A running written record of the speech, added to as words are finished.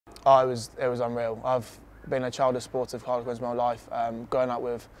Oh, it was unreal. I've been a childhood supporter of Harlequins my whole life, growing up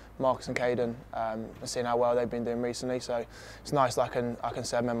with Marcus and Caden, and seeing how well they've been doing recently. So it's nice that I can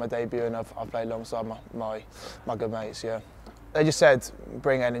say I made my debut and I've played alongside my good mates. Yeah, they just said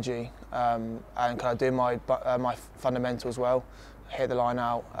bring energy and kind of do my fundamentals well, hit the line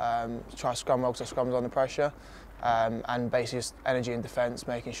out, try to scrum well because scrums under pressure, and basically just energy in defence,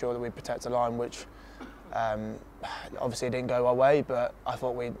 making sure that we protect the line, which. Obviously it didn't go our way, but I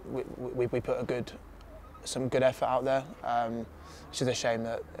thought we put some good effort out there. It's just a shame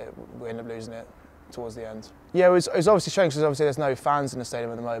that we ended up losing it towards the end. Yeah, it was obviously strange because obviously there's no fans in the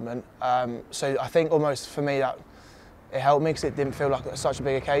stadium at the moment. So I think almost for me that it helped me because it didn't feel like such a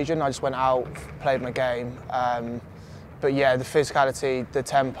big occasion. I just went out, played my game. But yeah, the physicality, the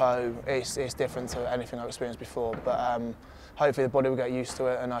tempo, it's different to anything I've experienced before. But hopefully the body will get used to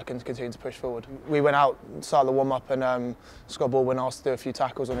it and I can continue to push forward. We went out, started the warm-up, and Scott Baldwin asked to do a few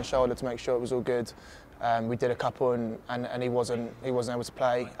tackles on his shoulder to make sure it was all good. We did a couple and he wasn't able to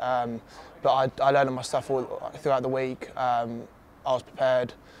play. But I learned my stuff all throughout the week. I was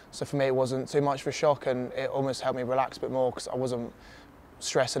prepared. So for me it wasn't too much of a shock, and it almost helped me relax a bit more because I wasn't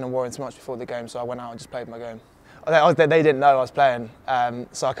stressing and worrying too much before the game, so I went out and just played my game. They didn't know I was playing,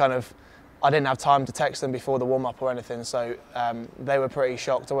 so I didn't have time to text them before the warm-up or anything, so they were pretty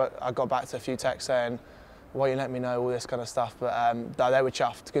shocked. I got back to a few texts saying, why you let me know, all this kind of stuff, but they were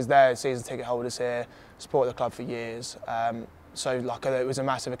chuffed because they're season ticket holders here, support the club for years. So it was a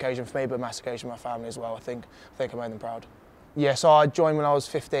massive occasion for me, but a massive occasion for my family as well. I think I made them proud. Yeah, so I joined when I was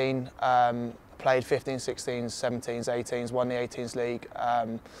 15, played 15, 16s, 17s, 18s, won the 18s league.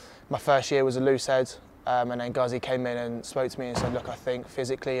 My first year was a loose head, and then Guzzy came in and spoke to me and said, look, I think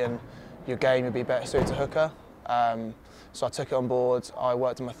physically and your game would be better suited to hooker. So I took it on board. I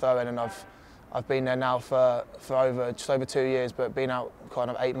worked on my throw-in, and I've been there now for just over 2 years, but been out kind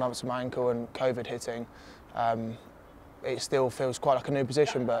of 8 months with my ankle and COVID hitting. It still feels quite like a new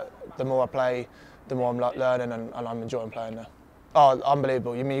position, but the more I play, the more I'm learning and I'm enjoying playing there. Oh,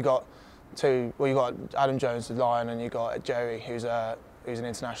 unbelievable! You mean you got Adam Jones, the Lion, and you got Jerry, who's an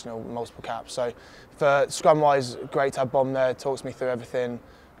international, multiple caps. So for scrum-wise, great to have Bomb there. Talks me through everything.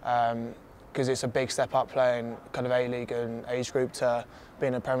 Because it's a big step up playing kind of A-League and age group to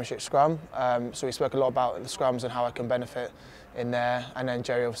being a Premiership scrum. So we spoke a lot about the scrums and how I can benefit in there. And then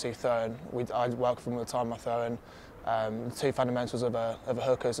Jerry obviously throwing. I work with him all the time, my throwing. The two fundamentals of a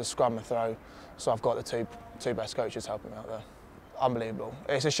hooker is a scrum and throw. So I've got the two best coaches helping me out there. Unbelievable.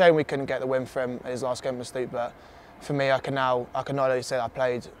 It's a shame we couldn't get the win for him in his last game of sleep, but for me I can not only say I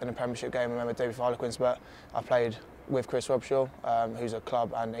played in a Premiership game, I remember debut for Harlequins, but I played with Chris Robshaw, who's a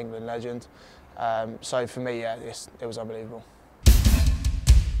club and England legend. So for me, yeah, it was unbelievable.